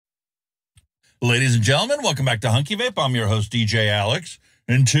Ladies and gentlemen, welcome back to Hunky Vape. I'm your host, DJ Alex,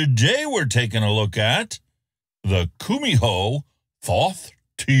 and today we're taking a look at the Kumiho Thoth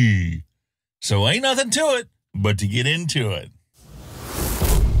T. So ain't nothing to it but to get into it.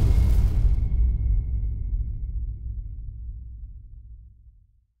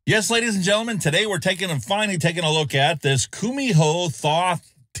 Yes, ladies and gentlemen, today we're finally taking a look at this Kumiho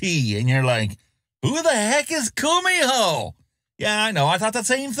Thoth T. And you're like, who the heck is Kumiho? Yeah, I know. I thought the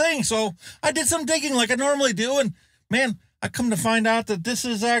same thing. So I did some digging like I normally do. And man, I come to find out that this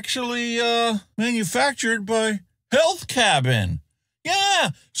is actually manufactured by Health Cabin. Yeah.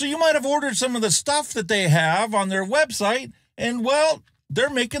 So you might have ordered some of the stuff that they have on their website. And well,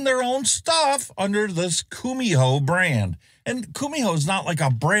 they're making their own stuff under this Kumiho brand. And Kumiho is not like a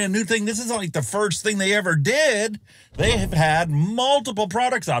brand new thing. This is like the first thing they ever did. They have had multiple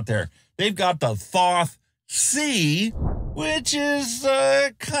products out there. They've got the Thoth C, which is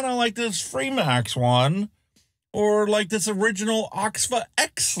kind of like this Freemax one, or like this original Oxfa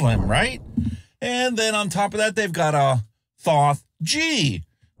X Slim, right? And then on top of that, they've got a Thoth G,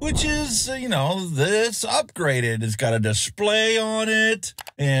 which is, this upgraded. It's got a display on it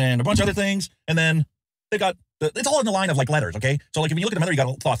and a bunch of other things. And then they got, it's all in the line of like letters, okay? So like if you look at the letter, you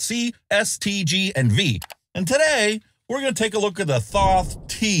got Thoth C, S, T, G, and V. And today, we're going to take a look at the Thoth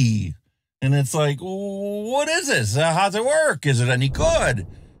T. And it's like, what is this? How's it work? Is it any good?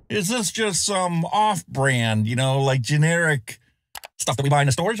 Is this just some off-brand, like generic stuff that we buy in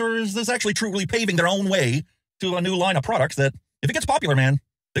the stores? Or is this actually truly paving their own way to a new line of products that, if it gets popular, man,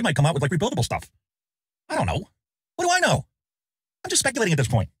 they might come out with like rebuildable stuff? I don't know. What do I know? I'm just speculating at this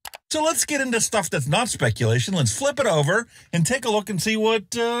point. So let's get into stuff that's not speculation. Let's flip it over and take a look and see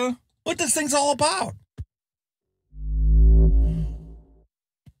what this thing's all about.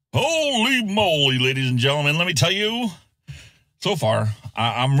 Holy moly, ladies and gentlemen, let me tell you, so far,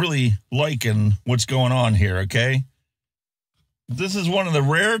 I'm really liking what's going on here, okay? This is one of the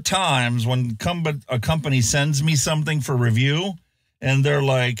rare times when a company sends me something for review, and they're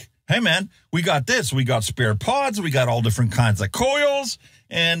like, hey, man, we got this. We got spare pods. We got all different kinds of coils,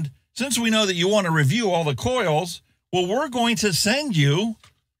 and since we know that you want to review all the coils, well, we're going to send you,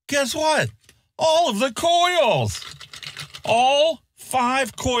 guess what? All of the coils. All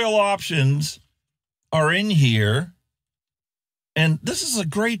 5 coil options are in here, and this is a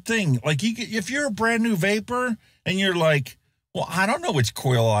great thing. Like, if you're a brand new vapor and you're like, well, I don't know which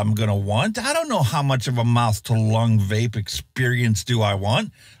coil I'm going to want. I don't know how much of a mouth-to-lung vape experience do I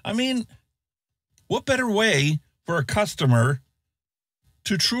want. I mean, what better way for a customer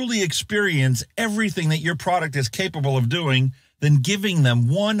to truly experience everything that your product is capable of doing than giving them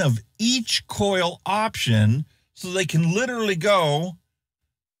one of each coil option so they can literally go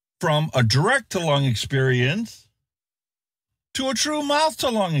from a direct-to-lung experience to a true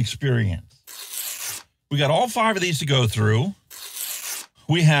mouth-to-lung experience. We got all 5 of these to go through.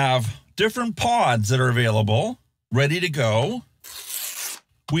 We have different pods that are available, ready to go.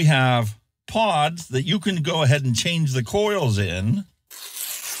 We have pods that you can go ahead and change the coils in,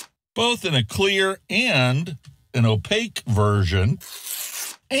 both in a clear and an opaque version.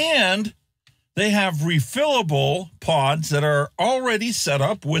 And they have refillable pods that are already set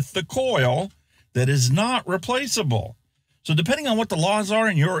up with the coil that is not replaceable. So depending on what the laws are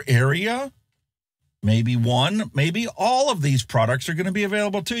in your area, maybe one, maybe all of these products are going to be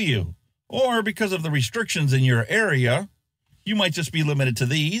available to you. Or because of the restrictions in your area, you might just be limited to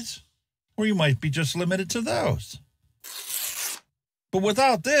these, or you might be just limited to those. But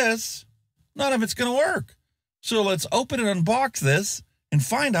without this, none of it's going to work. So let's open and unbox this and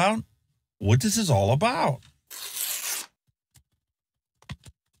find out what this is all about.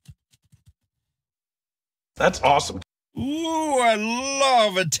 That's awesome. Ooh, I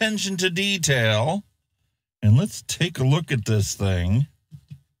love attention to detail. And let's take a look at this thing.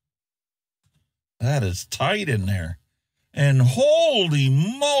 That is tight in there. And holy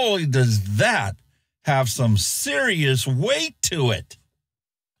moly, does that have some serious weight to it.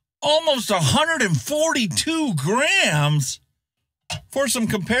 Almost 142 grams. For some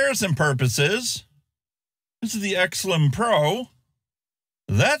comparison purposes, this is the X Slim Pro.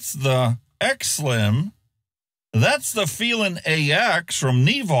 That's the X Slim. That's the Feelin' AX from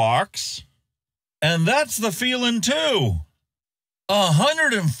Nevox. And that's the Feelin' 2.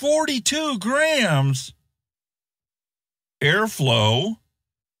 142 grams. Airflow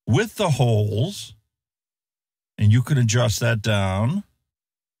with the holes. And you can adjust that down.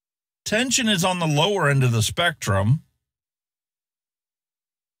 Tension is on the lower end of the spectrum.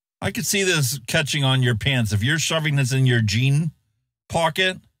 I could see this catching on your pants. If you're shoving this in your jean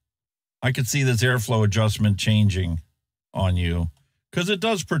pocket, I could see this airflow adjustment changing on you because it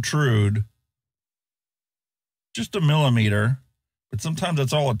does protrude just a millimeter, but sometimes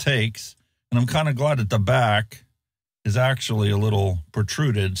that's all it takes. And I'm kind of glad that the back is actually a little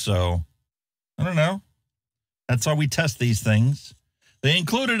protruded. So I don't know. That's how we test these things. They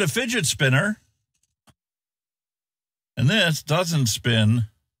included a fidget spinner. And this doesn't spin,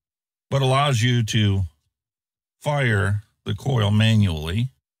 but allows you to fire the coil manually.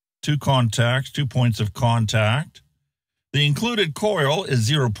 2 contacts, 2 points of contact. The included coil is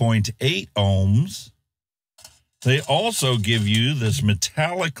 0.8 ohms. They also give you this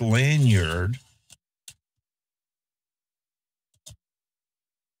metallic lanyard.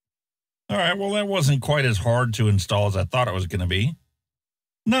 All right, well, that wasn't quite as hard to install as I thought it was going to be.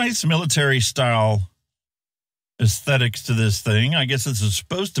 Nice military style aesthetics to this thing. I guess this is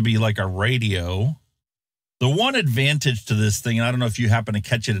supposed to be like a radio. The one advantage to this thing, and I don't know if you happen to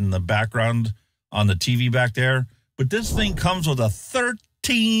catch it in the background on the TV back there, but this thing comes with a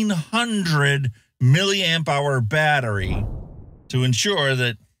 1,300 milliamp hour battery to ensure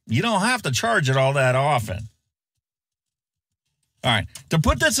that you don't have to charge it all that often. All right, to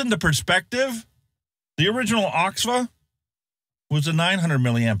put this into perspective, the original Oxva was a 900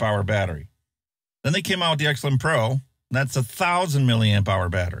 milliamp hour battery. Then they came out with the Excellent Pro. That's a 1,000 milliamp hour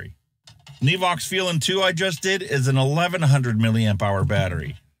battery. Nevox Feelin' 2 I just did is an 1,100 milliamp hour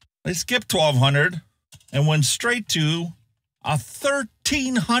battery. They skipped 1,200 and went straight to a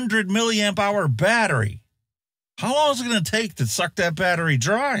 1,300 milliamp hour battery. How long is it going to take to suck that battery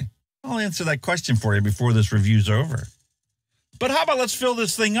dry? I'll answer that question for you before this review's over. But how about let's fill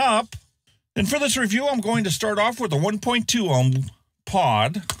this thing up? And for this review, I'm going to start off with a 1.2 ohm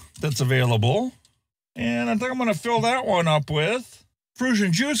pod that's available. And I think I'm going to fill that one up with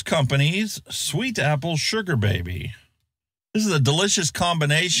Frusion Juice Company's Sweet Apple Sugar Baby. This is a delicious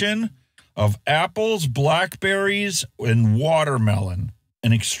combination of apples, blackberries, and watermelon.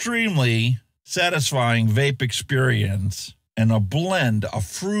 An extremely satisfying vape experience and a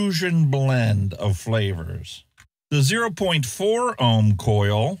Frusion blend of flavors. The 0.4 ohm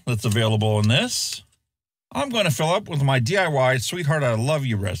coil that's available in this, I'm going to fill up with my DIY Sweetheart I Love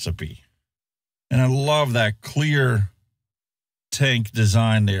You recipe. And I love that clear tank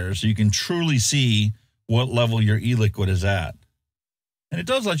design there, so you can truly see what level your e-liquid is at. And it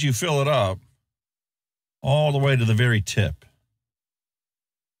does let you fill it up all the way to the very tip.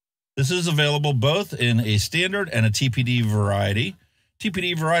 This is available both in a standard and a TPD variety.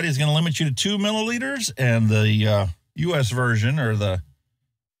 TPD variety is going to limit you to 2 milliliters, and the US version, or the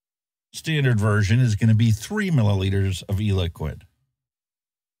standard version, is going to be 3 milliliters of e-liquid.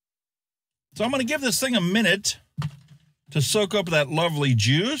 So I'm going to give this thing a minute to soak up that lovely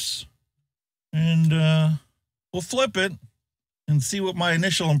juice, and we'll flip it and see what my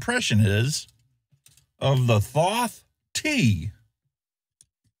initial impression is of the Thoth T.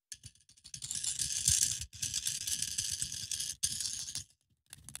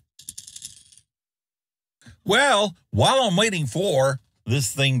 Well, while I'm waiting for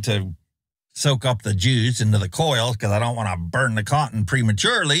this thing to soak up the juice into the coil, because I don't want to burn the cotton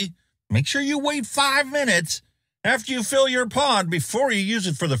prematurely, make sure you wait 5 minutes after you fill your pod before you use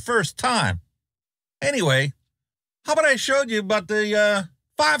it for the first time. Anyway, how about I showed you about the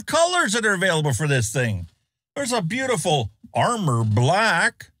 5 colors that are available for this thing? There's a beautiful armor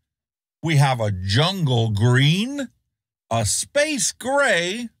black. We have a jungle green, a space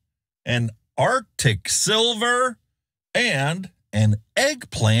gray, an Arctic silver, and an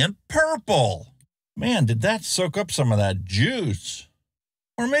eggplant purple. Man, did that soak up some of that juice.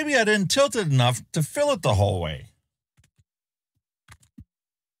 Or maybe I didn't tilt it enough to fill it the whole way.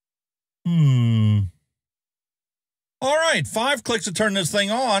 All right, 5 clicks to turn this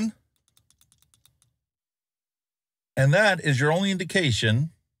thing on. And that is your only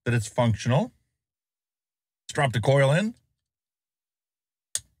indication that it's functional. Let's drop the coil in.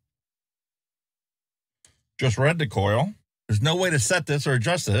 Just read the coil. There's no way to set this or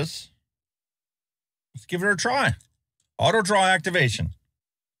adjust this. Let's give it a try. Auto draw activation.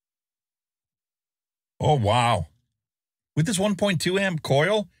 Oh, wow. With this 1.2 amp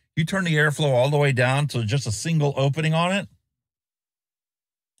coil, you turn the airflow all the way down to just a single opening on it.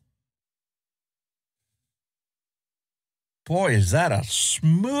 Boy, is that a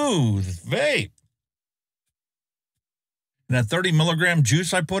smooth vape. And that 30 milligram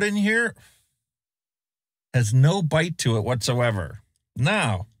juice I put in here has no bite to it whatsoever.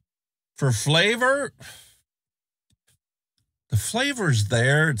 Now, for flavor, the flavor's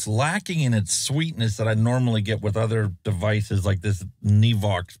there. It's lacking in its sweetness that I normally get with other devices like this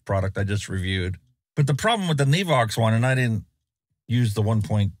Nevox product I just reviewed. But the problem with the Nevox one, and I didn't use the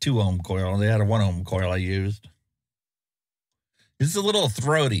 1.2 ohm coil, they had a 1 ohm coil I used. It's a little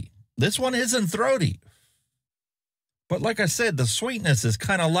throaty. This one isn't throaty. But like I said, the sweetness is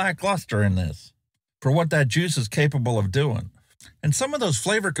kind of lackluster in this for what that juice is capable of doing. And some of those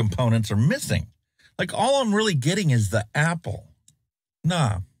flavor components are missing. Like, all I'm really getting is the apple.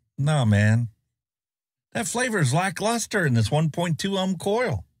 Nah, man. That flavor is lackluster in this 1.2 ohm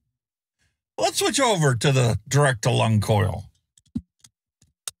coil. Let's switch over to the direct-to-lung coil.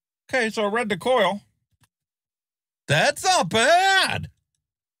 Okay, so I read the coil. That's not bad.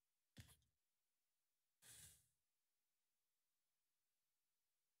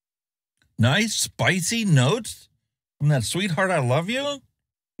 Nice spicy notes from that Sweetheart I Love You.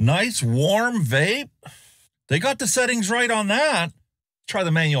 Nice warm vape. They got the settings right on that. Try the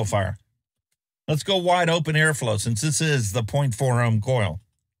manual fire. Let's go wide open airflow since this is the 0.4 ohm coil.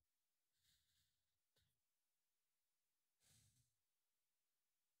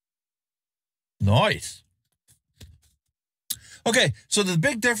 Nice. Okay, so the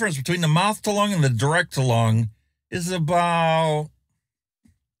big difference between the mouth to lung and the direct to lung is about,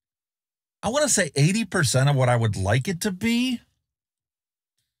 I want to say 80% of what I would like it to be.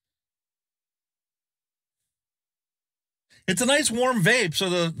 It's a nice warm vape, so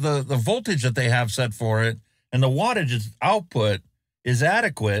the voltage that they have set for it and the wattage output is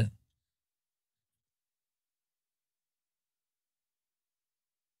adequate.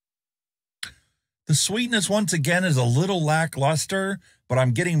 The sweetness, once again, is a little lackluster, but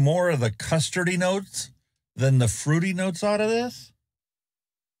I'm getting more of the custardy notes than the fruity notes out of this.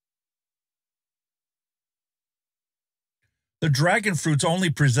 The dragon fruit's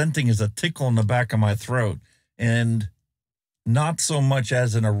only presenting as a tickle in the back of my throat and not so much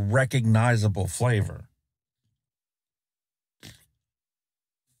as in a recognizable flavor.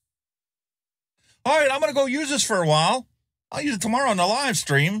 All right, I'm going to go use this for a while. I'll use it tomorrow on the live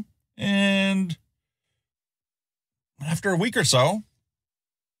stream. And after a week or so,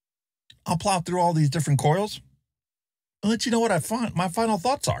 I'll plow through all these different coils and let you know what my final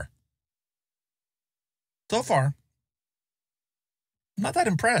thoughts are. So far, I'm not that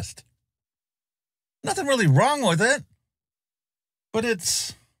impressed. Nothing really wrong with it, but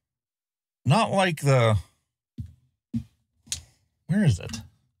it's not like the, where is it?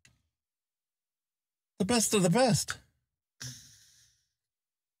 The best of the best.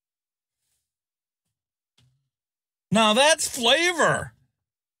 Now that's flavor.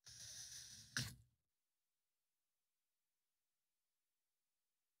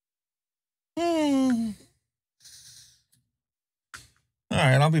 All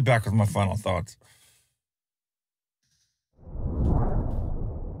right, I'll be back with my final thoughts.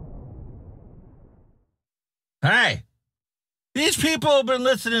 Hey, these people have been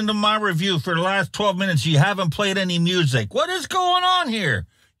listening to my review for the last 12 minutes. You haven't played any music. What is going on here?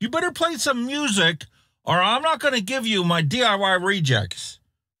 You better play some music, or I'm not going to give you my DIY rejects.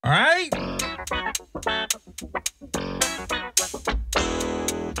 All right?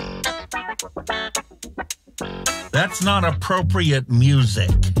 That's not appropriate music.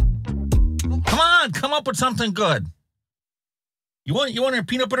 Come on, come up with something good. You want your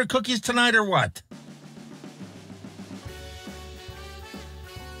peanut butter cookies tonight or what?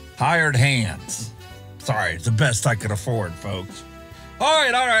 Hired hands. Sorry, it's the best I could afford, folks.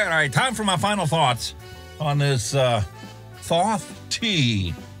 All right. Time for my final thoughts on this Thoth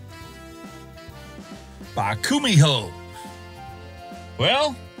T by Kumiho.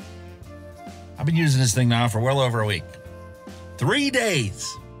 Well, I've been using this thing now for well over a week. 3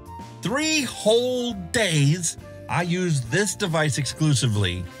 days. 3 whole days I used this device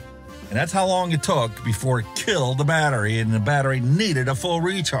exclusively. And that's how long it took before it killed the battery and the battery needed a full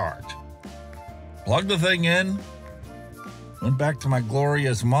recharge. Plugged the thing in. Went back to my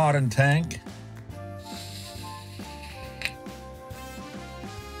glorious modern tank.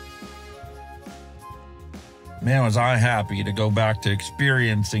 Man, was I happy to go back to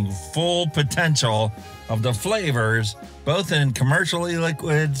experiencing full potential of the flavors, both in commercial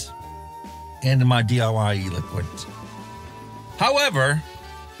e-liquids and in my DIY e-liquids. However,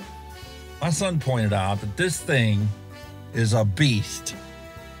 my son pointed out that this thing is a beast.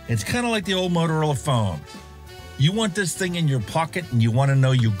 It's kind of like the old Motorola phones. You want this thing in your pocket and you want to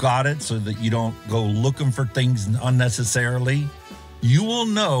know you got it so that you don't go looking for things unnecessarily. You will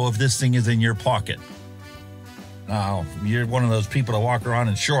know if this thing is in your pocket. Now, you're one of those people that walk around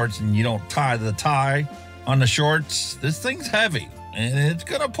in shorts and you don't tie the tie on the shorts. This thing's heavy and it's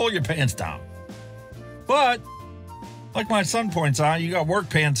going to pull your pants down. But like my son points out, you got work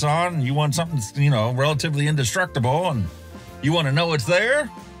pants on and you want something, relatively indestructible and you want to know it's there.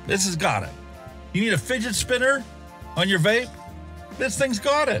 This has got it. You need a fidget spinner on your vape? This thing's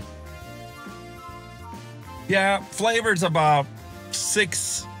got it. Yeah, flavor's about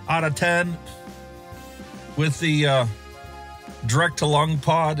 6 out of 10 with the direct to lung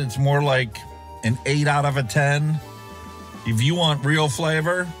pod, it's more like an 8 out of a 10. If you want real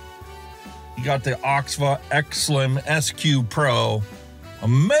flavor, you got the Oxva X Slim SQ Pro.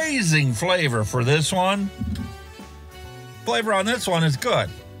 Amazing flavor for this one. Flavor on this one is good,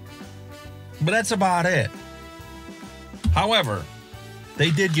 but that's about it. However,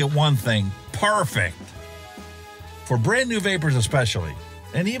 they did get one thing perfect for brand new vapors especially.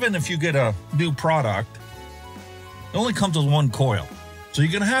 And even if you get a new product, it only comes with one coil. So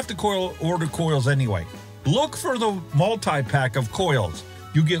you're going to have to order coils anyway. Look for the multi-pack of coils.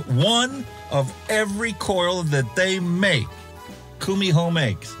 You get one of every coil that they make. Kumiho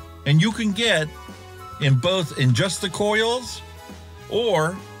makes. And you can get in just the coils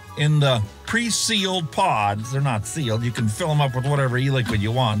or in the pre-sealed pods. They're not sealed. You can fill them up with whatever e-liquid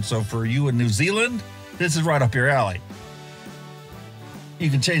you want. So for you in New Zealand, this is right up your alley. You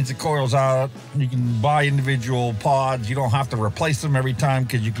can change the coils out. You can buy individual pods. You don't have to replace them every time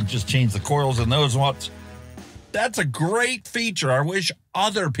because you can just change the coils in those ones. That's a great feature I wish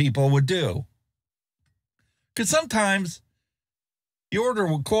other people would do. Because sometimes you order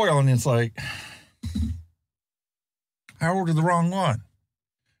a coil and it's like, I ordered the wrong one.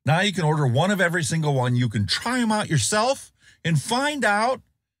 Now you can order one of every single one. You can try them out yourself and find out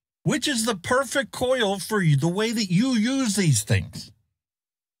which is the perfect coil for you, the way that you use these things.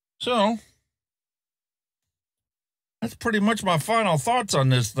 So, that's pretty much my final thoughts on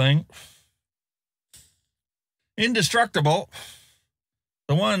this thing. Indestructible.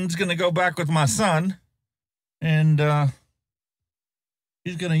 The one's going to go back with my son, and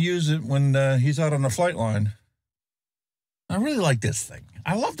he's going to use it when he's out on the flight line. I really like this thing.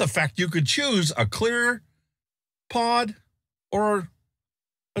 I love the fact you could choose a clear pod or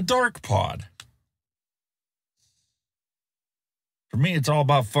a dark pod. For me, it's all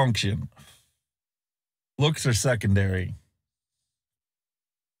about function. Looks are secondary.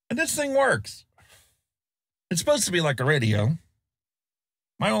 And this thing works. It's supposed to be like a radio.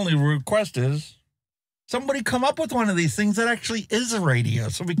 My only request is somebody come up with one of these things that actually is a radio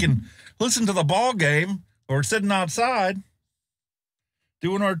so we can listen to the ball game or sitting outside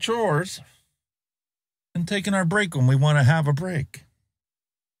doing our chores and taking our break when we want to have a break.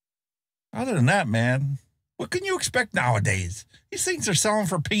 Other than that, man, what can you expect nowadays? These things are selling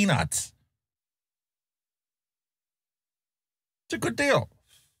for peanuts. It's a good deal.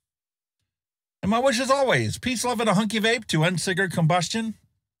 And my wish as always, peace, love, and a hunky vape to end cigarette combustion.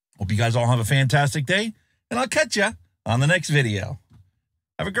 Hope you guys all have a fantastic day, and I'll catch you on the next video.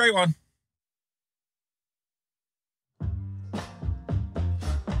 Have a great one.